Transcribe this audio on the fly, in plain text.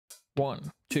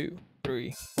1, 2,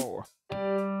 3, 4.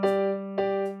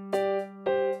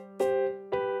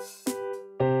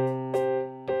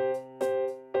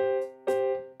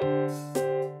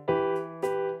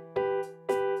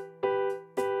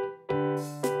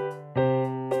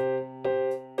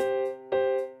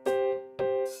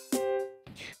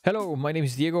 Hello, my name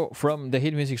is Diego from the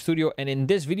Hit Music Studio, and in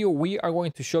this video we are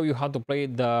going to show you how to play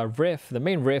the riff, the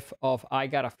main riff of I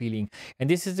Got a Feeling. And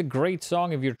this is a great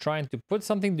song if you're trying to put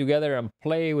something together and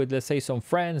play with, let's say, some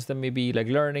friends that may be like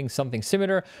learning something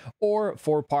similar, or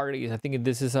for parties. I think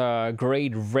this is a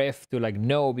great riff to like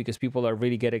know, because people are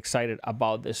really get excited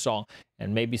about this song,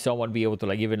 and maybe someone be able to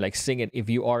like even like sing it if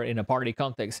you are in a party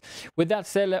context. With that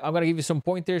said, I'm gonna give you some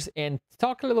pointers and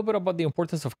talk a little bit about the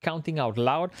importance of counting out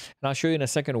loud, and I'll show you in a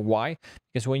second why.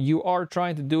 Because when you are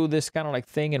trying to do this kind of like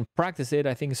thing and practice it,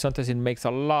 I think sometimes it makes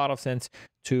a lot of sense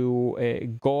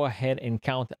to go ahead and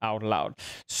count out loud.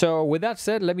 So with that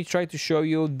said, let me try to show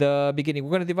you the beginning.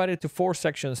 We're going to divide it into 4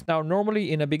 sections. Now,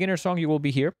 normally in a beginner song, you will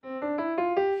be here.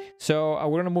 So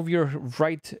we're going to move your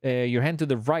hand to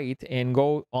the right and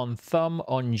go on thumb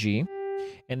on G,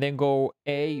 and then go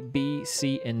A, B,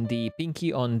 C, and D,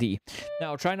 pinky on D.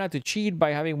 Now, try not to cheat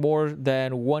by having more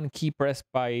than one key pressed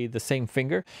by the same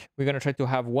finger. We're going to try to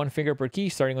have one finger per key,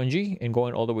 starting on G and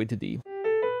going all the way to D.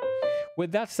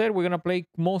 With that said, we're going to play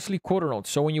mostly quarter notes.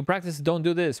 So when you practice, don't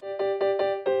do this.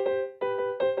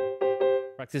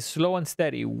 Practice slow and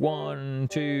steady. 1,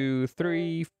 2,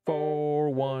 3, 4.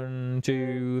 1,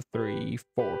 2, 3,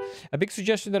 4. A big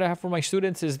suggestion that I have for my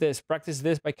students is this: practice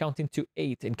this by counting to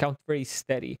 8 and count very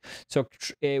steady. So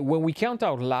when we count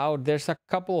out loud, there's a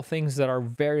couple of things that are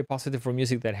very positive for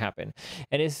music that happen,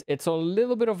 and it's a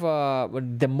little bit of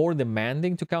the more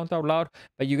demanding to count out loud,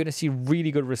 but you're gonna see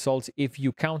really good results if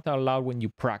you count out loud when you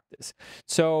practice.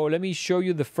 So let me show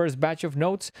you the first batch of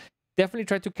notes. Definitely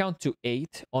try to count to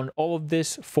 8 on all of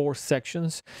these 4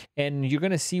 sections, and you're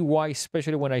going to see why,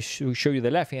 especially when I show you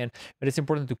the left hand, but it's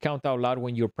important to count out loud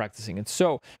when you're practicing it.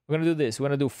 So we're going to do this. We're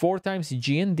going to do 4 times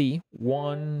G and D.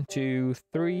 1, 2,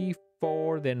 3,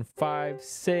 4, then 5,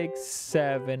 6,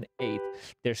 7, 8.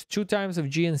 There's 2 times of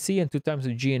G and C and 2 times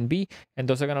of G and B, and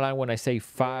those are going to line when I say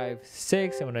 5,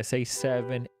 6, and when I say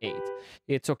 7, 8.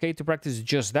 It's okay to practice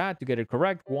just that to get it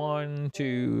correct. 1,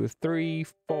 2, 3,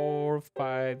 4,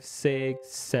 5, 6,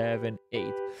 7,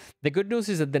 8. The good news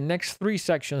is that the next 3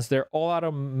 sections, they're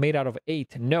all made out of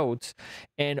 8 notes,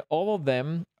 and all of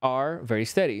them are very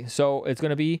steady. So it's going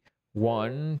to be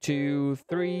 1, 2,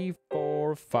 3,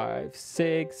 4, 5,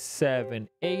 6, 7,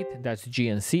 8. That's G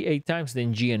and C 8 times,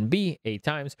 then G and B 8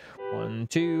 times. 1,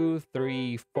 2,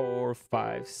 3, 4,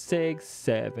 5, 6,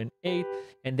 7, 8.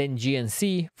 And then G and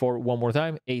C for one more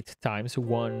time, 8 times.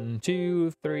 1,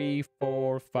 2, 3,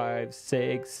 4, 5,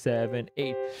 6, 7,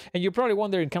 8. And you're probably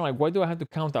wondering, kind of like, why do I have to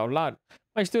count out loud?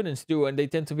 My students do, and they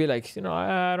tend to be like, you know,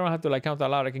 I don't have to like count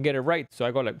out loud, I can get it right. So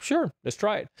I go like, sure, let's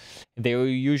try it. They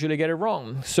usually get it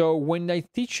wrong. So when I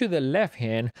teach you the left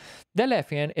hand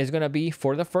is going to be,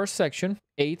 for the first section,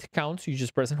 8 counts. You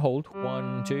just press and hold.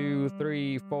 1, 2,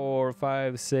 3, 4,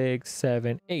 5, 6,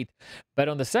 7, 8. But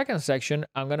on the second section,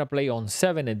 I'm going to play on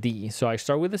 7 and D. So I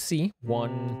start with a C.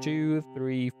 1, 2,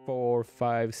 3, 4,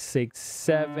 5, 6,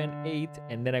 7, 8.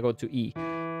 And then I go to E.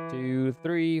 2,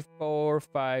 3, 4,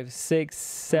 5, 6,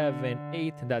 7,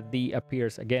 8. That D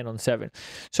appears again on 7.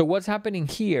 So what's happening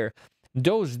here?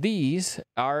 Those D's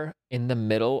are in the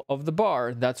middle of the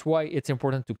bar. That's why it's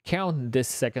important to count this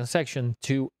second section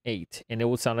to 8. And it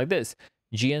will sound like this.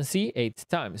 G and C 8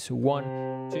 times.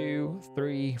 1, 2,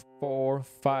 3, 4,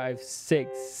 5,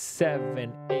 6,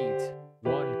 7, 8.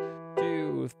 1,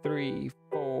 2, 3,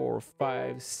 4,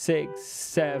 5, 6,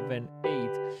 7, 8.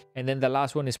 And then the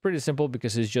last one is pretty simple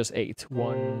because it's just 8.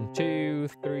 1, 2,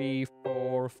 3,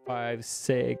 4, 5,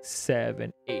 6,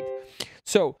 7, 8.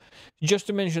 So just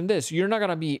to mention this, you're not going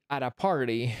to be at a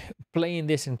party playing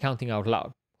this and counting out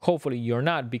loud. Hopefully you're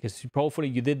not, because hopefully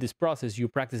you did this process, you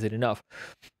practice it enough.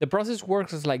 The process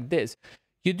works as like this.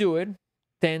 You do it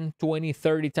 10, 20,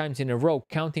 30 times in a row,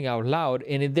 counting out loud.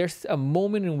 And if there's a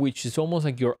moment in which it's almost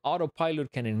like your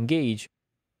autopilot can engage,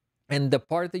 and the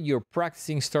part that you're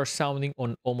practicing starts sounding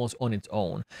almost on its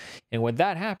own. And when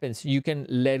that happens, you can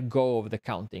let go of the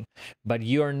counting. But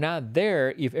you're not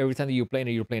there if every time that you're playing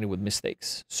it with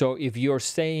mistakes. So if you're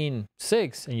saying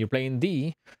 6 and you're playing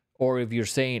D, or if you're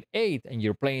saying 8 and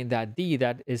you're playing that D,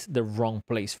 that is the wrong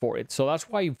place for it. So that's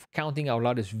why counting out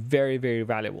loud is very, very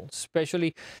valuable,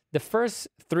 especially the first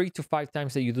 3 to 5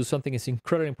 times that you do something is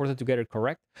incredibly important to get it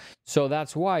correct. So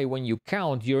that's why when you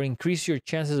count, you increase your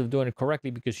chances of doing it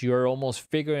correctly because you're almost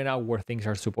figuring out where things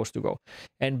are supposed to go.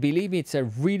 And believe me, it's a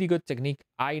really good technique.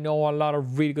 I know a lot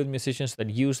of really good musicians that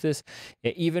use this.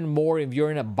 Even more if you're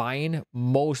in a bind,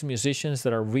 most musicians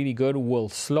that are really good will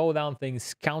slow down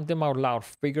things, count them out loud,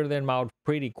 figure them out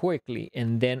pretty quickly,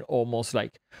 and then almost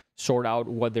like sort out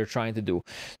what they're trying to do.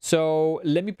 So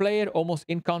let me play it almost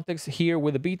in context here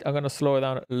with the beat. I'm going to slow it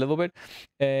down a little bit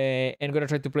and I'm going to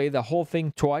try to play the whole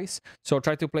thing twice. So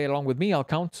try to play along with me. I'll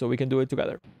count so we can do it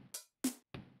together.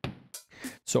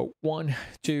 So 1,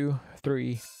 2,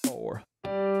 3, 4.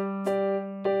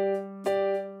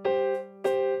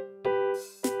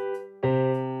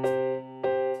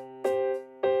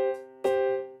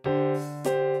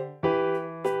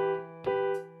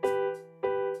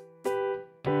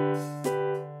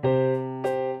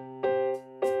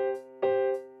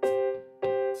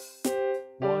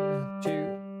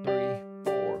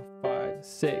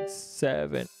 6,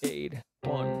 7, 8.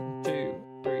 1, 2,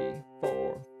 3,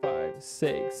 4, 5,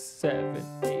 6, 7,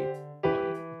 8.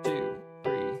 1, 2,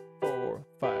 3, 4,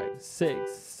 5,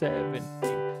 6, 7, 8.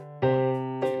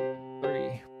 1, 2,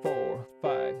 3, 4,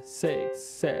 5, 6,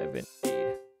 7, 8.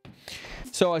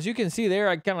 So as you can see there,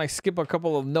 I kind of like skip a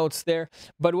couple of notes there.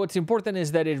 But what's important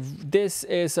is that this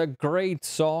is a great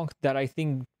song that I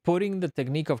think putting the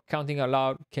technique of counting out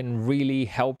loud can really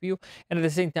help you. And at the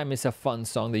same time, it's a fun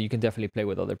song that you can definitely play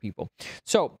with other people.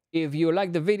 So if you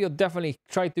like the video, definitely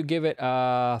try to give it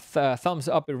a thumbs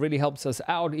up. It really helps us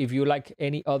out. If you like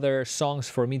any other songs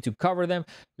for me to cover them,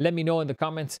 let me know in the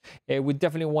comments. We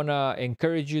definitely want to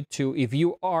encourage you to, if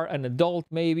you are an adult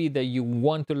maybe that you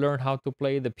want to learn how to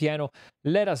play the piano,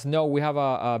 let us know. We have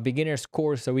a beginner's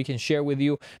course that we can share with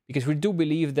you, because we do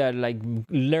believe that like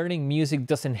learning music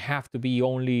doesn't have to be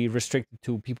only restricted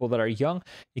to people that are young.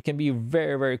 It can be a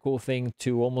very, very cool thing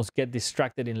to almost get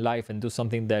distracted in life and do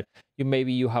something that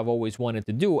maybe you have always wanted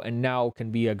to do, and now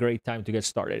can be a great time to get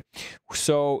started.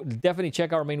 So definitely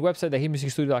check our main website,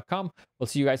 theheatmusicstudio.com. We'll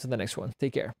see you guys on the next one.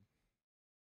 Take care.